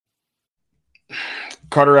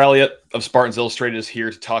Carter Elliott of Spartans Illustrated is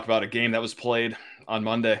here to talk about a game that was played on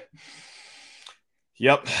Monday.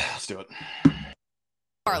 Yep, let's do it.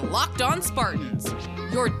 Are Locked On Spartans,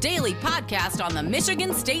 your daily podcast on the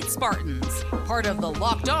Michigan State Spartans, part of the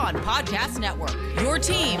Locked On Podcast Network, your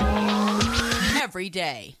team every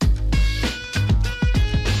day.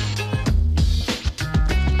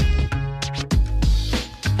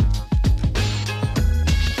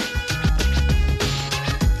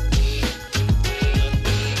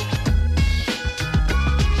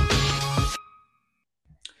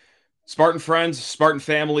 Spartan friends, Spartan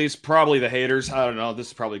families, probably the haters. I don't know. This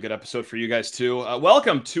is probably a good episode for you guys too.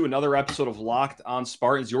 Welcome to another episode of Locked On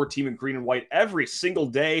Spartans, your team in green and white every single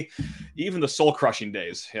day, even the soul-crushing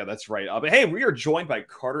days. Yeah, that's right. But hey, we are joined by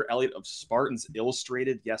Carter Elliott of Spartans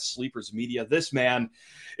Illustrated. Yes, Sleepers Media. This man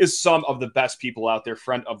is some of the best people out there,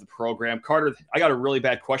 friend of the program. Carter, I got a really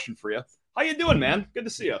bad question for you. How you doing, man? Good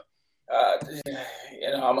to see you.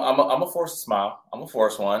 I'm a forced smile. I'm a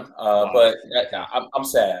forced one, but I'm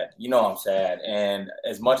sad. I'm sad. And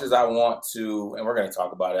as much as I want to, and we're going to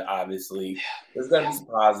talk about it, obviously, there's going to be some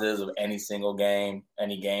positives of any single game,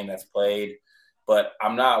 any game that's played. But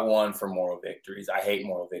I'm not one for moral victories. I hate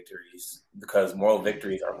moral victories because moral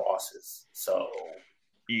victories are losses. So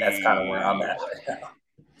that's kind of where I'm at right now.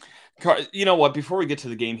 You know what? Before we get to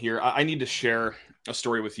the game here, I need to share a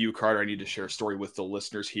story with you, Carter. I need to share a story with the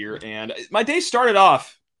listeners here. And my day started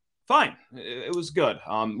off fine. It was good.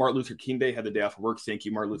 Martin Luther King Day, had the day off of work. Thank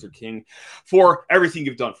you, Martin Luther King, for everything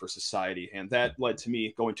you've done for society. And that led to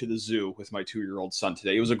me going to the zoo with my 2-year-old son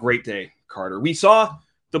today. It was a great day, Carter. We saw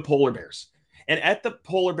the polar bears. And at the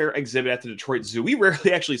polar bear exhibit at the Detroit Zoo, we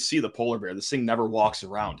rarely actually see the polar bear. This thing never walks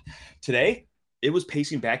around. Today, it was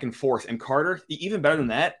pacing back and forth. And Carter, even better than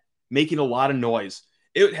that, making a lot of noise.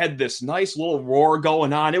 It had this nice little roar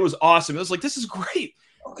going on. It was awesome. It was like, this is great.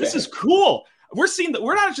 Okay. This is cool. We're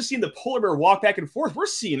not just seeing the polar bear walk back and forth. We're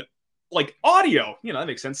seeing like audio. That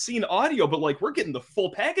makes sense. Seeing audio, but like we're getting the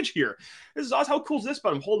full package here. This is awesome. How cool is this?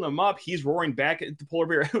 But I'm holding him up. He's roaring back at the polar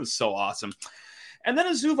bear. It was so awesome. And then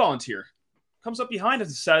a zoo volunteer comes up behind us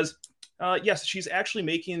and says, yes, she's actually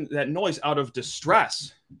making that noise out of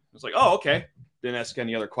distress. I was like, oh, okay. Didn't ask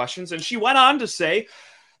any other questions. And she went on to say,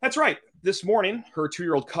 that's right. This morning, her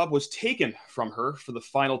 2-year-old cub was taken from her for the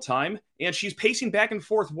final time, and she's pacing back and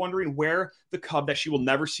forth wondering where the cub that she will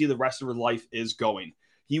never see the rest of her life is going.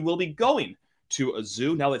 He will be going to a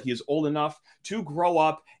zoo now that he is old enough to grow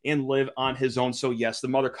up and live on his own. So yes, the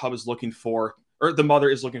mother is looking for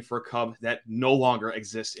a cub that no longer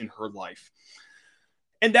exists in her life.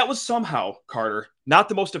 And that was somehow, Carter, not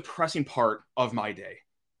the most depressing part of my day.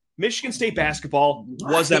 Michigan State basketball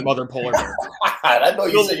was that mother polar bear. I know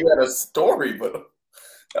you said you had a story, but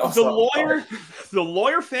the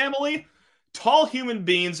lawyer family, tall human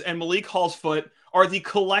beings, and Malik Hall's foot are the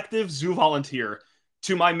collective zoo volunteer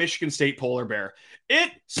to my Michigan State polar bear.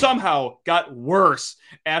 It somehow got worse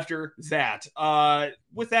after that.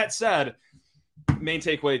 With that said, main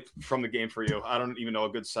takeaway from the game for you. I don't even know a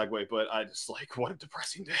good segue, but I just what a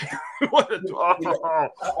depressing day.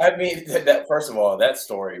 I mean, that first of all, that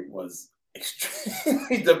story was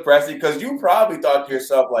extremely depressing because you probably thought to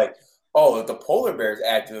yourself, like, oh, if the polar bear's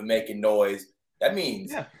active and making noise, that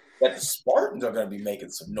means that the Spartans are going to be making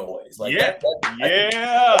some noise. That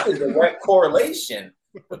is a direct correlation.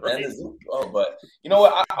 But then but you know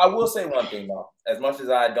what? I will say one thing though. As much as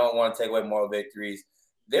I don't want to take away moral victories,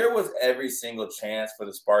 there was every single chance for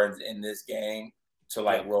the Spartans in this game to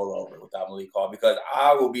roll over without Malik Hall, because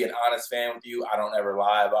I will be an honest fan with you. I don't ever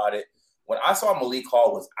lie about it. When I saw Malik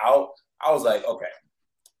Hall was out, I was like, okay,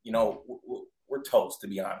 we're toast, to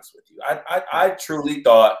be honest with you. I truly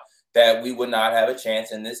thought that we would not have a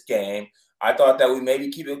chance in this game. I thought that we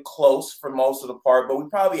maybe keep it close for most of the part, but we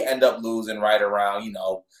probably end up losing right around,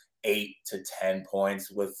 8 to 10 points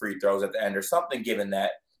with free throws at the end or something, given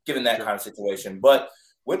that kind of situation. But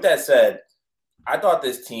with that said, I thought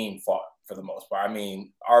this team fought for the most part. I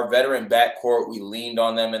mean, our veteran backcourt, we leaned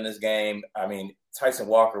on them in this game. I mean, Tyson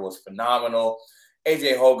Walker was phenomenal.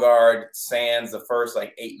 AJ Hoggard sans the first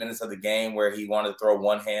 8 minutes of the game where he wanted to throw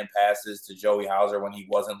one-hand passes to Joey Hauser when he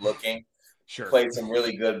wasn't looking. Sure. Played some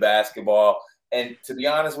really good basketball. And to be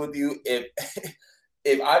honest with you, if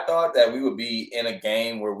I thought that we would be in a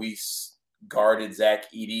game where we guarded Zach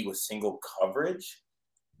Edey with single coverage,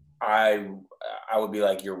 I would be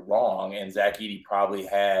like, you're wrong. And Zach Edey probably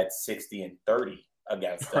had 60 and 30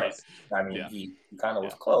 against us. I mean, he kind of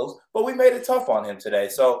was close, but we made it tough on him today.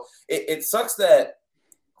 So it sucks that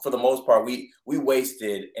for the most part, we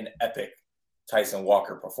wasted an epic Tyson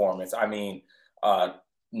Walker performance. I mean,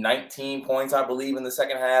 19 points, I believe, in the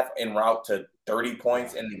second half, en route to 30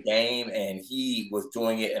 points in the game. And he was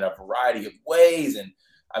doing it in a variety of ways. And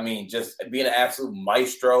I mean, just being an absolute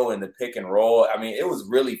maestro in the pick and roll. I mean, it was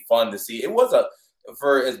really fun to see. It was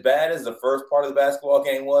for as bad as the first part of the basketball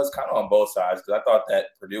game was, kind of on both sides, because I thought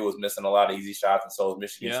that Purdue was missing a lot of easy shots, and so was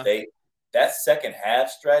Michigan State. That second half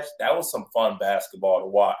stretch, that was some fun basketball to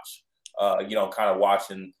watch. Kind of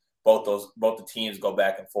watching both the teams go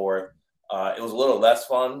back and forth. It was a little less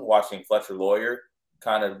fun watching Fletcher Loyer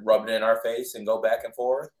kind of rub it in our face and go back and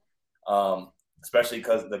forth, especially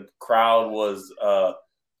because the crowd was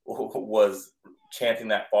chanting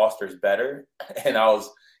that Foster's better, and I was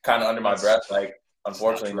kind of under my breath, like,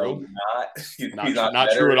 unfortunately, no, he's not.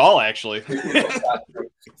 Not true at all, actually.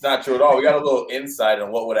 It's not true at all. We got a little insight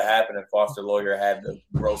on what would have happened if Foster Loyer had the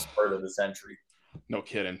growth spurt of the century. No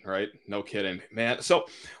kidding, right? No kidding, man. So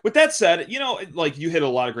with that said, like, you hit a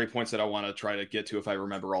lot of great points that I want to try to get to if I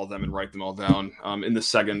remember all of them and write them all down in the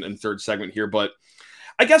second and third segment here. But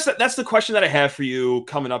I guess that's the question that I have for you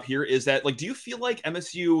coming up here is that, like, do you feel like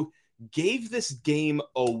MSU gave this game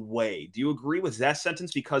away? Do you agree with that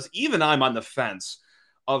sentence? Because even I'm on the fence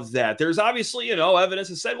of that. There's obviously, evidence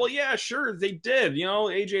that said, well, yeah, sure, they did.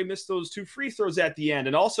 AJ missed those 2 free throws at the end.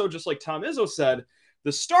 And also, just like Tom Izzo said,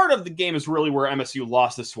 the start of the game is really where MSU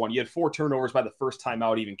lost this one. You had 4 turnovers by the first time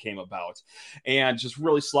out even came about. And just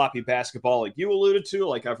really sloppy basketball, like you alluded to,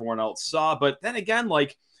 like everyone else saw. But then again,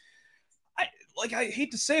 I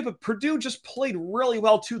hate to say it, but Purdue just played really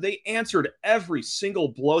well, too. They answered every single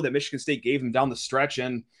blow that Michigan State gave them down the stretch.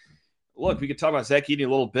 And look, we could talk about Zach Edey a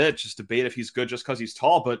little bit, just debate if he's good just because he's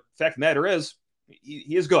tall. But the fact of the matter is,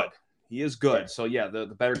 he is good. He is good. So, yeah, the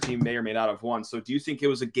better team may or may not have won. So do you think it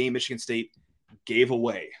was a game Michigan State gave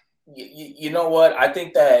away? You know what? I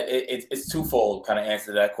think that it's twofold kind of answer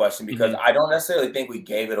to that question, because I don't necessarily think we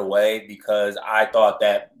gave it away, because I thought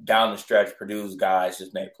that down the stretch, Purdue's guys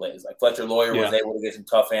just made plays. Like Fletcher Loyer was able to get some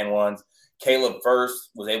tough and ones. Caleb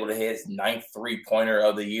Furst was able to hit his 9th 3-pointer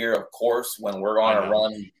of the year. Of course, when we're on a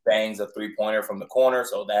run, he bangs a 3-pointer from the corner.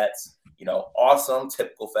 So that's, awesome,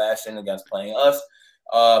 typical fashion against playing us.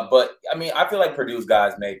 But, I mean, I feel like Purdue's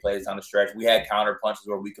guys made plays down the stretch. We had counter punches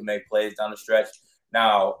where we could make plays down the stretch.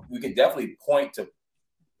 Now, we can definitely point to,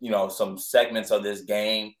 some segments of this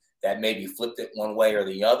game that maybe flipped it one way or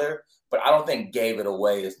the other, but I don't think gave it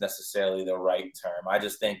away is necessarily the right term. I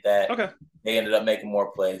just think that they ended up making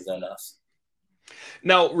more plays than us.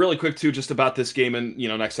 Now, really quick, too, just about this game, and,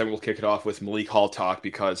 next time we'll kick it off with Malik Hall talk,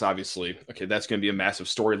 because obviously, that's going to be a massive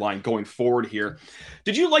storyline going forward here.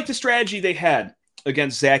 Did you like the strategy they had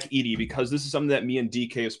against Zach Edey? Because this is something that me and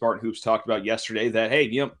DK of Spartan Hoops talked about yesterday, that, hey,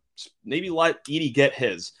 maybe let Edey get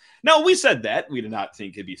his. Now, we said that. We did not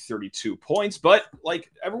think it'd be 32 points, but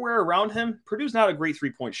like everywhere around him, Purdue's not a great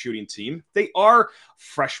 3-point shooting team. They are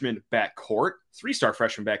freshman backcourt, 3-star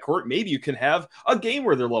freshman backcourt. Maybe you can have a game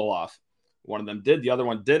where they're a little off. One of them did, the other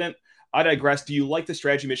one didn't. I digress. Do you like the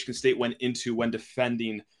strategy Michigan State went into when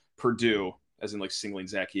defending Purdue, as in like singling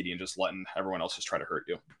Zach Edey and just letting everyone else just try to hurt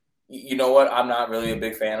you? You know what? I'm not really a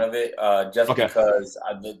big fan of it, because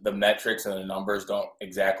the metrics and the numbers don't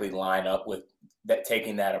exactly line up with that,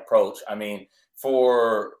 taking that approach. I mean,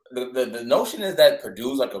 for the notion is that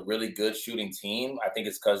Purdue's like a really good shooting team. I think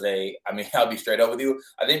it's because I'll be straight up with you.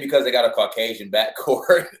 I think because they got a Caucasian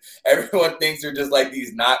backcourt, everyone thinks they're just like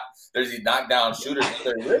these knockdown shooters.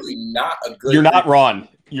 They're really not a good. You're not wrong.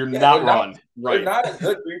 You're not wrong. Right. They're not a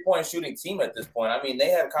good 3-point shooting team at this point. I mean, they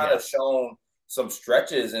have kind of shown some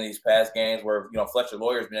stretches in these past games where, Fletcher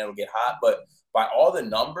Loyer's been able to get hot, but by all the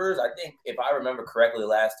numbers, I think if I remember correctly,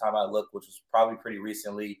 last time I looked, which was probably pretty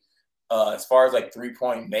recently, as far as like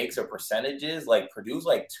 3-point makes or percentages, like Purdue's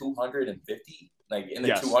like 250, like in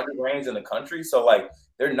the 200 range in the country. So like,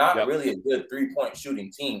 they're not really a good 3-point shooting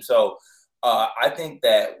team. So I think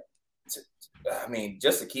that,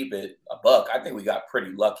 just to keep it a buck, I think we got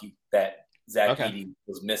pretty lucky that Zach Edey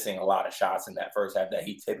was missing a lot of shots in that first half that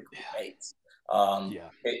he typically makes.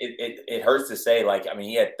 It hurts to say,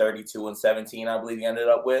 he had 32 and 17, I believe he ended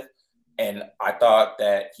up with. And I thought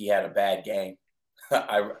that he had a bad game.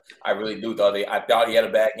 I really do thought I thought he had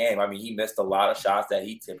a bad game. I mean, he missed a lot of shots that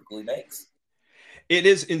he typically makes. It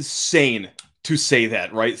is insane to say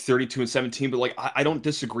that, right? 32 and 17, but I don't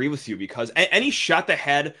disagree with you, because any shot that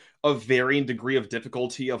had a varying degree of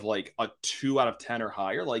difficulty of like a 2 out of 10 or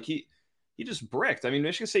higher, he just bricked. I mean,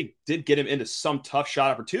 Michigan State did get him into some tough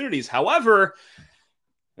shot opportunities. However,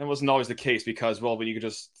 that wasn't always the case, because, when you could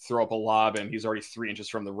just throw up a lob and he's already 3 inches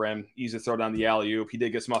from the rim, easy to throw down the alley-oop. He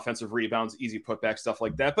did get some offensive rebounds, easy putback, stuff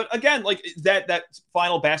like that. But again, that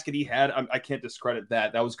final basket he had, I can't discredit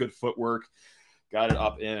that. That was good footwork. got it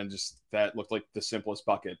up in, and just that looked like the simplest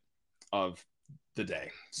bucket of the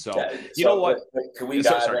day. So, you know what? Can we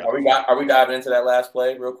dive? Are we diving into that last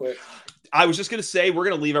play real quick? I was just going to say, we're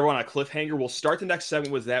going to leave everyone on a cliffhanger. We'll start the next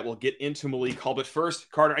segment with that. We'll get into Malik Hall. But first,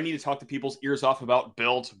 Carter, I need to talk to people's ears off about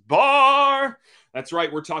Built Bar. That's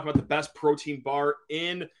right. We're talking about the best protein bar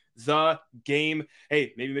in the game.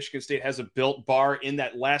 Hey, maybe Michigan State has a Built Bar in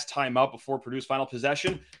that last time out before Purdue's final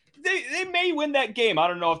possession. They may win that game. I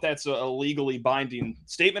don't know if that's a legally binding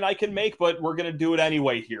statement I can make, but we're going to do it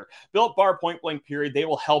anyway here. Built Bar point blank period. They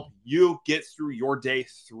will help you get through your day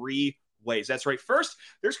 3 ways. That's right. First,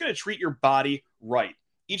 they're just going to treat your body right.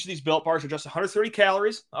 Each of these Built Bars are just 130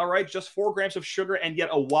 calories. All right. Just 4 grams of sugar and yet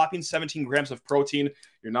a whopping 17 grams of protein.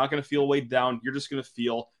 You're not going to feel weighed down. You're just going to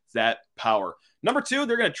feel that power. Number 2,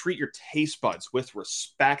 they're going to treat your taste buds with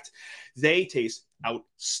respect. They taste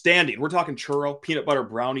outstanding. We're talking churro, peanut butter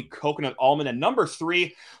brownie, coconut almond. And number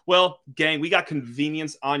 3, well, gang, we got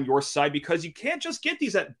convenience on your side because you can't just get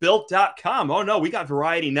these at built.com. Oh no, we got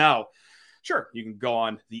variety now. Sure, you can go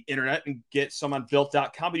on the internet and get some on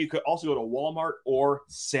built.com, but you could also go to Walmart or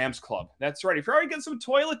Sam's Club. That's right. If you're already getting some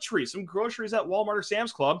toiletries, some groceries at Walmart or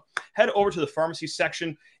Sam's Club, head over to the pharmacy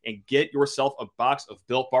section and get yourself a box of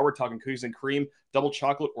Built Bar. We're talking cookies and cream, double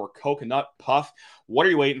chocolate, or coconut puff. What are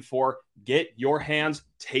you waiting for? Get your hands,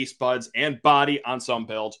 taste buds, and body on some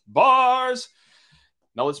Built Bars.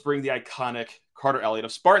 Now let's bring the iconic Carter Elliott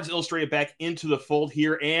of Spartans Illustrated back into the fold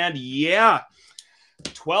here. And yeah,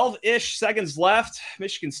 12-ish seconds left.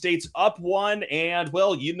 Michigan State's up 1, and,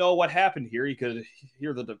 well, you know what happened here. You could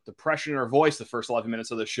hear the depression in her voice the first 11 minutes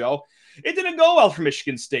of the show. It didn't go well for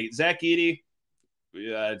Michigan State. Zach Edey,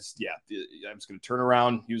 I'm just going to turn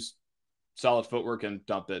around, use solid footwork, and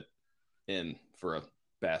dump it in for a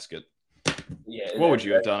basket. Yeah, what would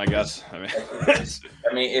you have done? I guess. I mean,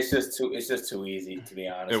 it's just too easy, to be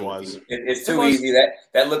honest. It was. It's too easy.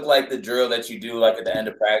 That looked like the drill that you do, like at the end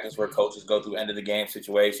of practice, where coaches go through end of the game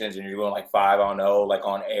situations, and you're going like 5-0, like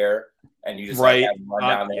on air, and you just like, have run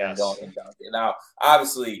down there and go and dunk it. Now,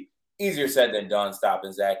 obviously, easier said than done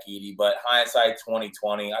stopping Zach Edey, but hindsight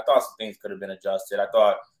 2020, I thought some things could have been adjusted. I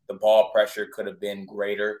thought the ball pressure could have been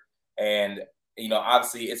greater, and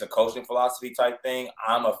obviously it's a coaching philosophy type thing.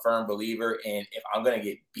 I'm a firm believer in, if I'm going to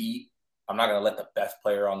get beat, I'm not going to let the best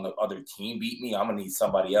player on the other team beat me. I'm going to need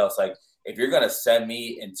somebody else. Like, if you're going to send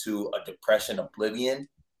me into a depression oblivion,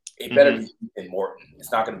 it better be Ethan Morton.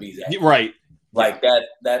 It's not going to be Zach. Right. Like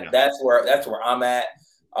that's where I'm at.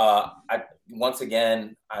 Once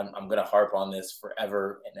again, I'm going to harp on this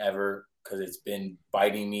forever and ever because it's been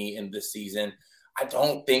biting me in this season. I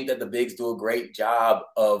don't think that the Bigs do a great job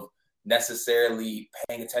of necessarily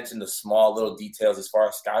paying attention to small little details as far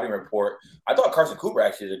as scouting report. I thought Carson Cooper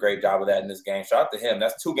actually did a great job of that in this game. Shout out to him.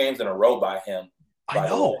 That's 2 games in a row by him. I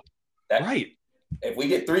know. Right. If we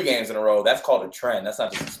get 3 games in a row, that's called a trend. That's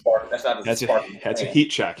not just a spark. That's a heat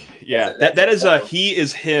check. Yeah. That is a he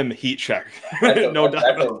is him heat check. No doubt.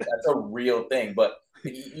 That's a real thing. But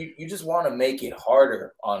you just want to make it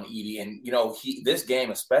harder on Edey. And this game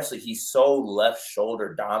especially, he's so left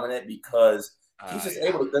shoulder dominant because he's just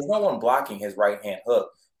able to – there's no one blocking his right-hand hook,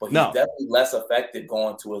 but he's definitely less effective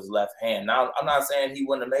going to his left hand. Now, I'm not saying he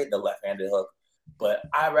wouldn't have made the left-handed hook, but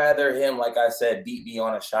I'd rather him, like I said, beat me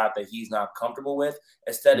on a shot that he's not comfortable with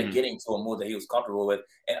instead of getting to a move that he was comfortable with.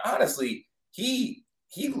 And honestly, he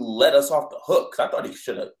let us off the hook because I thought he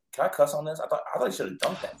should have – can I cuss on this? I thought he should have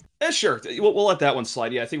dunked that. Yeah, sure. We'll let that one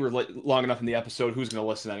slide. Yeah, I think we're long enough in the episode. Who's going to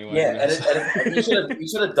listen anyway? Yeah, and you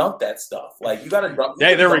should have dunked that stuff. Like, you got to dunk.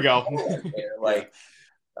 Hey, there we go. Like,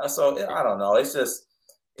 so I don't know. It's just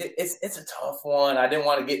it's a tough one. I didn't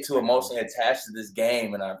want to get too emotionally attached to this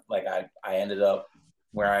game, and I ended up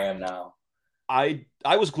where I am now. I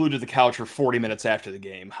was glued to the couch for 40 minutes after the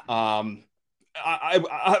game. I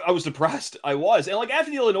was depressed. I was. And like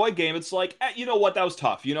after the Illinois game, it's like, you know what? That was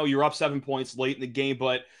tough. You're up 7 points late in the game,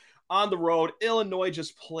 but on the road, Illinois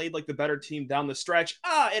just played like the better team down the stretch.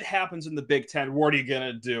 It happens in the Big Ten. What are you going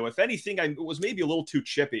to do? If anything, I was maybe a little too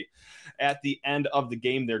chippy at the end of the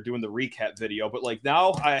game there doing the recap video. But like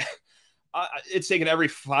now it's taken every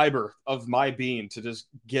fiber of my being to just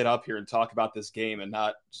get up here and talk about this game and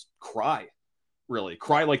not just cry. Really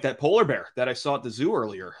cry like that polar bear that I saw at the zoo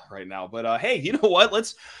earlier right now. But hey, you know what?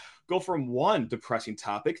 Let's go from one depressing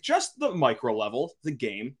topic, just the micro level, the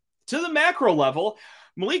game, to the macro level.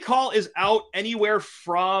 Malik Hall is out anywhere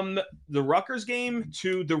from the Rutgers game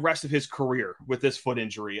to the rest of his career with this foot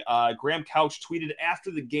injury. Graham Couch tweeted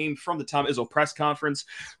after the game from the Tom Izzo press conference,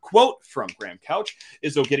 quote from Graham Couch,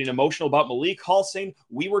 Izzo getting emotional about Malik Hall, saying,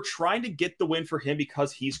 "We were trying to get the win for him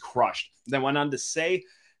because he's crushed." Then went on to say,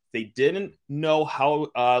 They didn't know how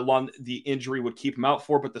long the injury would keep him out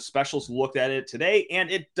for, but the specialists looked at it today,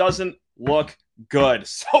 and it doesn't look good.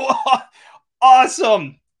 So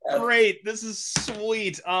awesome. Great. This is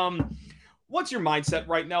sweet. What's your mindset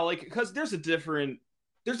right now? Like, because there's different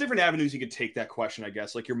avenues you could take that question, I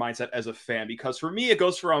guess, like your mindset as a fan. Because for me, it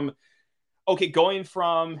goes from, going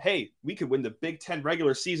from, hey, we could win the Big Ten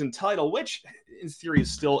regular season title, which in theory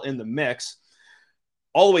is still in the mix,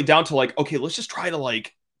 all the way down to like, okay, let's just try to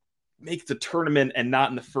like make the tournament and not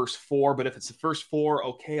in the first four. But if it's the first four,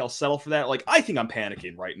 okay, I'll settle for that. Like, I think I'm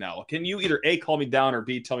panicking right now. Can you either A, call me down, or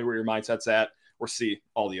B, tell me where your mindset's at, or C,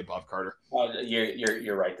 all the above, Carter?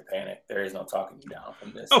 You're right to panic. There is no talking you down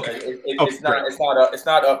from this. Okay. It's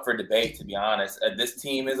not up for debate, to be honest. This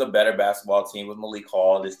team is a better basketball team with Malik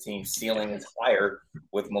Hall. This team's ceiling is higher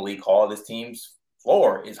with Malik Hall. This team's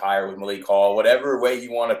floor is higher with Malik Hall. Whatever way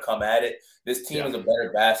you want to come at it, this team is a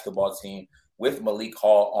better basketball team with Malik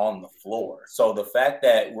Hall on the floor. So the fact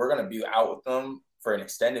that we're going to be out with them for an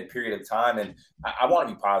extended period of time, and I want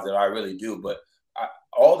to be positive, I really do, but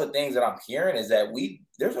all the things that I'm hearing is that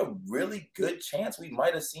there's a really good chance we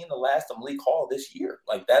might have seen the last of Malik Hall this year.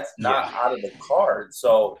 Like, that's not out of the card.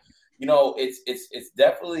 So, it's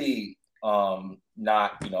definitely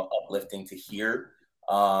not, uplifting to hear.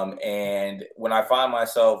 And when I find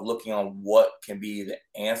myself looking on what can be the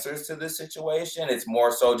answers to this situation, it's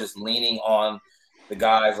more so just leaning on the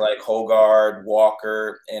guys like Hoggard,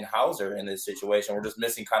 Walker, and Hauser in this situation. We're just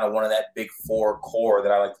missing kind of one of that big four core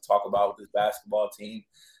that I like to talk about with this basketball team.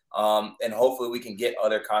 And hopefully we can get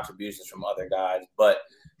other contributions from other guys. But,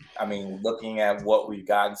 I mean, looking at what we've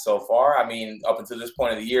gotten so far, I mean, up until this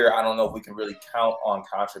point of the year, I don't know if we can really count on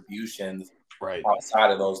contributions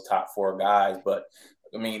outside of those top four guys. But,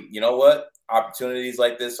 I mean, you know what? Opportunities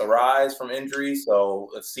like this arise from injuries. So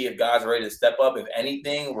let's see if guys are ready to step up. If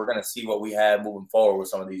anything, we're going to see what we have moving forward with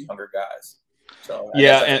some of these younger guys. So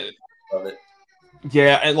and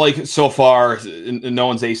like so far, no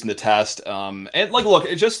one's acing the test. And like, look,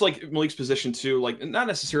 it's just like Malik's position too, like not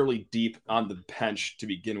necessarily deep on the bench to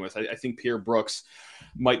begin with. I think Pierre Brooks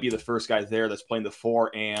might be the first guy there that's playing the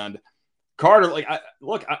four, and Carter.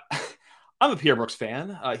 Like, I'm a Pierre Brooks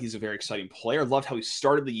fan. He's a very exciting player. Loved how he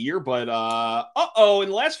started the year, but in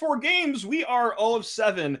the last 4 games, we are 0 of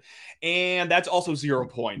 7, and that's also 0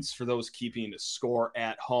 points for those keeping score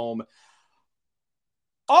at home.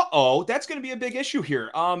 That's going to be a big issue here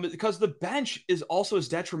because the bench is also as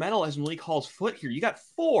detrimental as Malik Hall's foot here. You got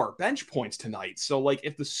 4 bench points tonight. So, like,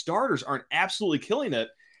 if the starters aren't absolutely killing it,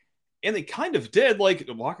 and they kind of did. Like,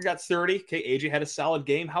 Walker got 30. Okay, AJ had a solid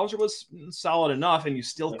game. Hauser was solid enough, and you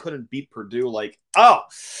still couldn't beat Purdue. Like,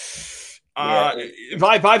 vibes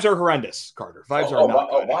are horrendous, Carter. Vibes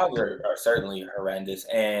are certainly horrendous.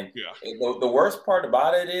 And the worst part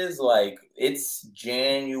about it is, like, it's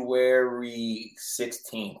January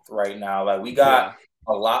 16th right now. Like, we got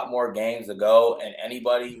a lot more games to go, and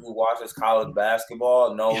anybody who watches college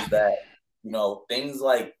basketball knows that, things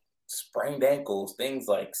like sprained ankles, things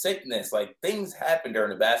like sickness, like things happen during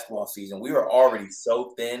the basketball season. We were already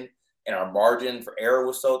so thin and our margin for error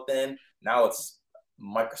was so thin. Now it's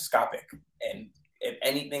microscopic. And if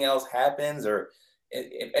anything else happens or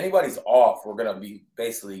if anybody's off, we're going to be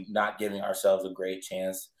basically not giving ourselves a great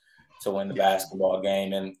chance to win the basketball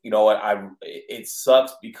game. And you know what? It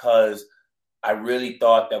sucks because I really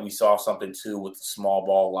thought that we saw something too with the small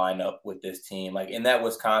ball lineup with this team. Like in that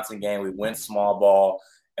Wisconsin game, we went small ball.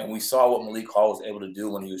 And we saw what Malik Hall was able to do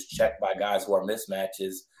when he was checked by guys who are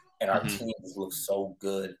mismatches, and our teams look so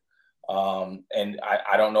good. And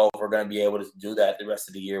I don't know if we're going to be able to do that the rest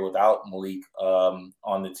of the year without Malik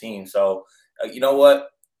on the team. So, you know what?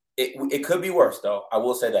 It could be worse, though. I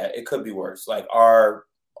will say that. It could be worse. Like, our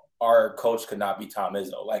coach could not be Tom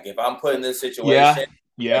Izzo. Like, if I'm put in this situation,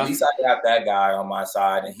 at least I have that guy on my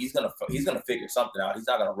side, and he's gonna figure something out. He's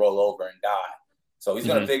not going to roll over and die. So he's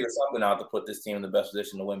going to figure something out to put this team in the best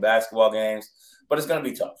position to win basketball games, but it's going to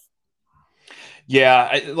be tough.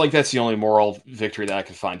 Yeah, that's the only moral victory that I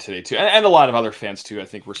could find today, too. And a lot of other fans, too, I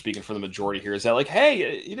think we're speaking for the majority here, is that, like,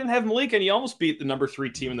 hey, you didn't have Malik and you almost beat the number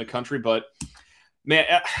 3 team in the country. But, man,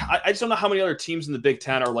 I just don't know how many other teams in the Big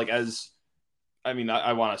Ten are, like,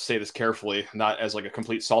 I want to say this carefully, not as, like, a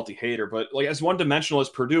complete salty hater, but, like, as one-dimensional as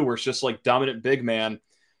Purdue, where it's just, like, dominant big man,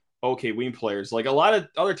 okay, wing players. Like, a lot of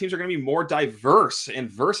other teams are going to be more diverse and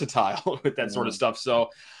versatile with that sort of stuff.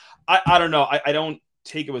 So I don't know. I don't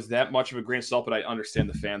take it with that much of a grain of salt, but I understand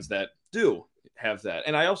the fans that do have that.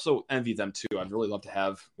 And I also envy them too. I'd really love to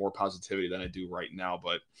have more positivity than I do right now.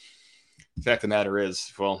 But the fact of the matter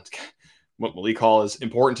is, well, what Malik Hall is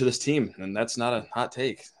important to this team, and that's not a hot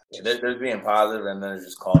take. Yeah, there's being positive, and then there's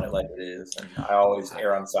just calling it like it is. And I always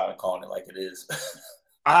err on the side of calling it like it is.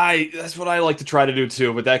 That's what I like to try to do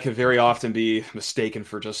too, but that can very often be mistaken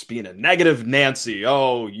for just being a negative Nancy.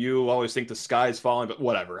 Oh, you always think the sky's falling, but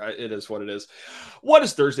whatever. It is what it is. What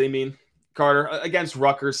does Thursday mean, Carter? Against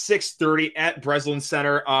Rutgers, 6:30 at Breslin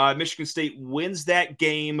Center. Michigan State wins that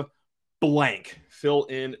game blank. Fill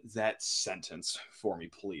in that sentence for me,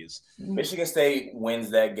 please. Michigan State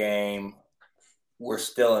wins that game. We're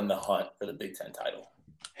still in the hunt for the Big Ten title.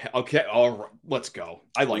 Okay, all right, let's go.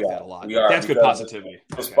 I like that a lot. That's good positivity.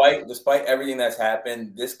 Despite everything that's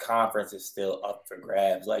happened, this conference is still up for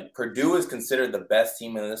grabs. Like, Purdue is considered the best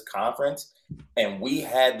team in this conference, and we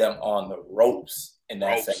had them on the ropes in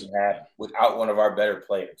that second half without one of our better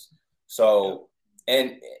players. So,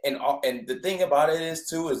 and the thing about it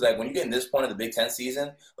is like when you get in this point of the Big Ten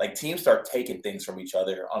season, like teams start taking things from each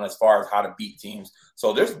other on as far as how to beat teams.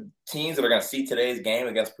 So there's teams that are going to see today's game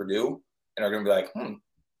against Purdue and are going to be like,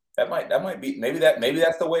 that might be maybe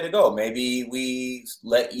that's the way to go. Maybe we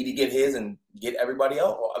let Edey get his and get everybody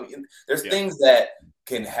else. I mean, there's things that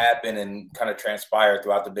can happen and kind of transpire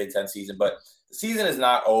throughout the Big Ten season, but the season is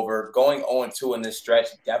not over. Going 0-2 in this stretch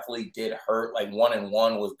definitely did hurt. Like 1-1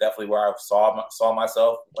 was definitely where I saw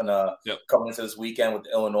myself when coming into this weekend with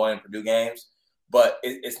the Illinois and Purdue games. But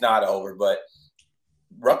it's not over. But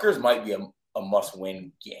Rutgers might be a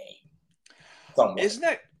must-win game. Somewhat. Isn't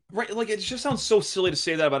that right? Like, it just sounds so silly to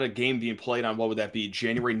say that about a game being played on, what would that be,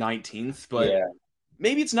 January 19th? But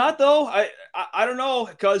maybe it's not, though. I don't know,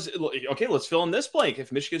 because, okay, let's fill in this blank.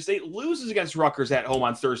 If Michigan State loses against Rutgers at home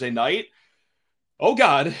on Thursday night, oh,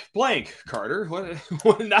 God, blank, Carter.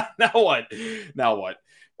 Now what? Now what?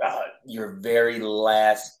 Your very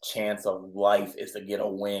last chance of life is to get a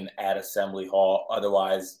win at Assembly Hall.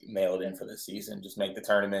 Otherwise, mail it in for the season. Just make the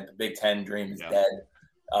tournament. The Big Ten dream is dead.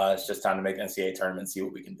 It's just time to make the NCAA tournament and see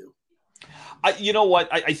what we can do. You know what?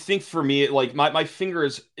 I think for me, like my finger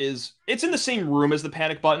is it's in the same room as the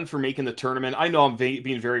panic button for making the tournament. I know I'm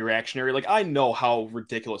being very reactionary. Like, I know how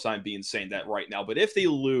ridiculous I'm being saying that right now. But if they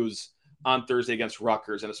lose on Thursday against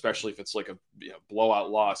Rutgers, and especially if it's like a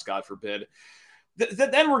blowout loss, God forbid,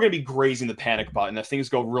 then we're going to be grazing the panic button. If things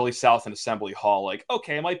go really south in Assembly Hall, like,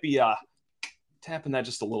 okay, I might be tapping that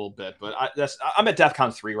just a little bit, but I'm at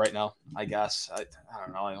DEFCON 3 right now, I guess. I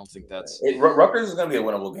don't know. I don't think that's Rutgers is going to be a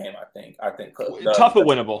winnable game. I think tough but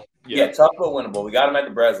winnable. Yeah, tough but winnable. We got them at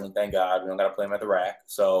the Breslin, thank God. We don't got to play them at the RAC,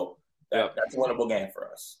 so that's a winnable game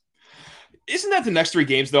for us. Isn't that the next 3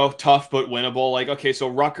 games, though? Tough but winnable. Like, okay, so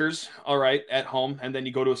Rutgers, all right, at home, and then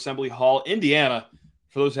you go to Assembly Hall. Indiana,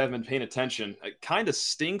 for those who haven't been paying attention, it kind of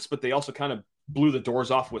stinks, but they also kind of blew the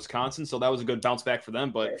doors off Wisconsin, so that was a good bounce back for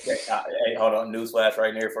them. But hey, hold on, newsflash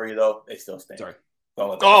right here for you, though. They still stink. Sorry.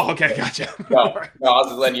 Okay, gotcha. No, I was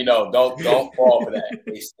just letting you know. Don't fall for that.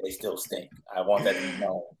 They still stink. I want that to be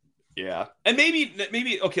known. Yeah, and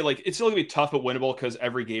maybe okay, like it's still gonna be tough but winnable because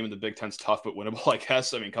every game in the Big Ten's tough but winnable, I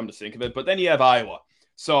guess. I mean, come to think of it, but then you have Iowa.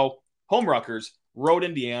 So home Rutgers, road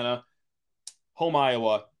Indiana, home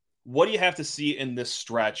Iowa. What do you have to see in this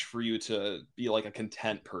stretch for you to be like a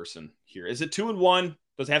content person here? Is it 2-1?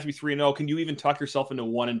 Does it have to be 3-0? Can you even tuck yourself into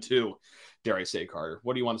 1-2? Dare I say, Carter?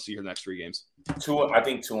 What do you want to see here the next 3 games? I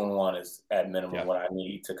think 2-1 is at minimum what I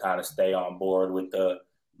need to kind of stay on board with the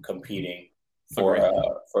competing for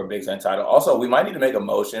a Big Ten title. Also, we might need to make a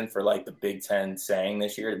motion for like the Big Ten saying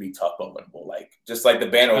this year to be tough but winnable, like just like the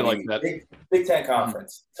banner league, Big Ten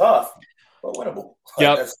conference, tough but winnable.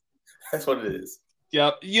 Yeah, that's what it is.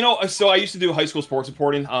 Yeah, so I used to do high school sports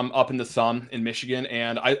reporting up in the Thumb in Michigan,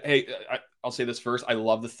 and I'll say this first. I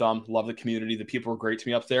love the Thumb, love the community. The people were great to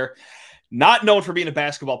me up there. Not known for being a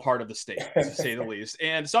basketball part of the state, to say the least.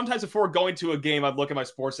 And sometimes before going to a game, I'd look at my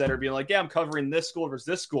sports editor being like, yeah, I'm covering this school versus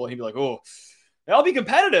this school. And he'd be like, oh, I'll be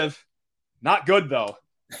competitive. Not good, though.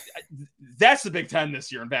 That's the Big Ten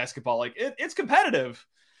this year in basketball. Like, it's competitive.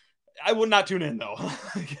 I would not tune in, though,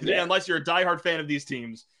 unless you're a diehard fan of these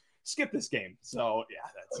teams. Skip this game. So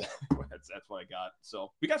yeah, that's what I got.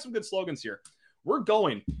 So we got some good slogans here. We're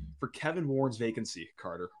going for Kevin Warren's vacancy,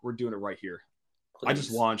 Carter. We're doing it right here. Please. I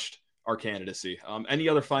just launched our candidacy. Any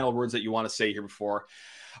other final words that you want to say here before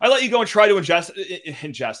I let you go and try to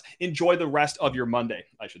enjoy the rest of your Monday,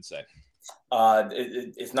 I should say.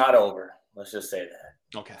 It's not over. Let's just say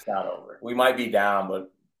that. Okay. It's not over. We might be down,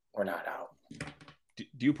 but we're not out. Do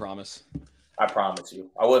you promise? I promise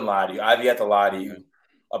you. I wouldn't lie to you. I've yet to lie to you.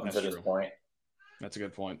 Up until this point. That's a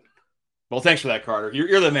good point. Well, thanks for that, Carter.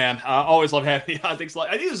 You're the man. Always love having you on. Thanks a lot.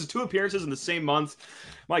 I think this is 2 appearances in the same month.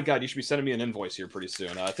 My God, you should be sending me an invoice here pretty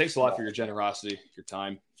soon. Thanks a lot for your generosity, your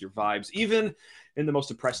time, your vibes, even in the most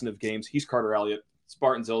depressing of games. He's Carter Elliott.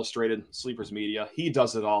 Spartans Illustrated, Sleepers Media. He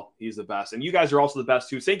does it all. He's the best. And you guys are also the best,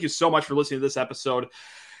 too. Thank you so much for listening to this episode.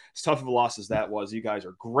 As tough of a loss as that was, you guys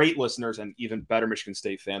are great listeners and even better Michigan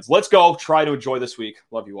State fans. Let's go. Try to enjoy this week.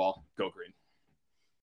 Love you all. Go Green.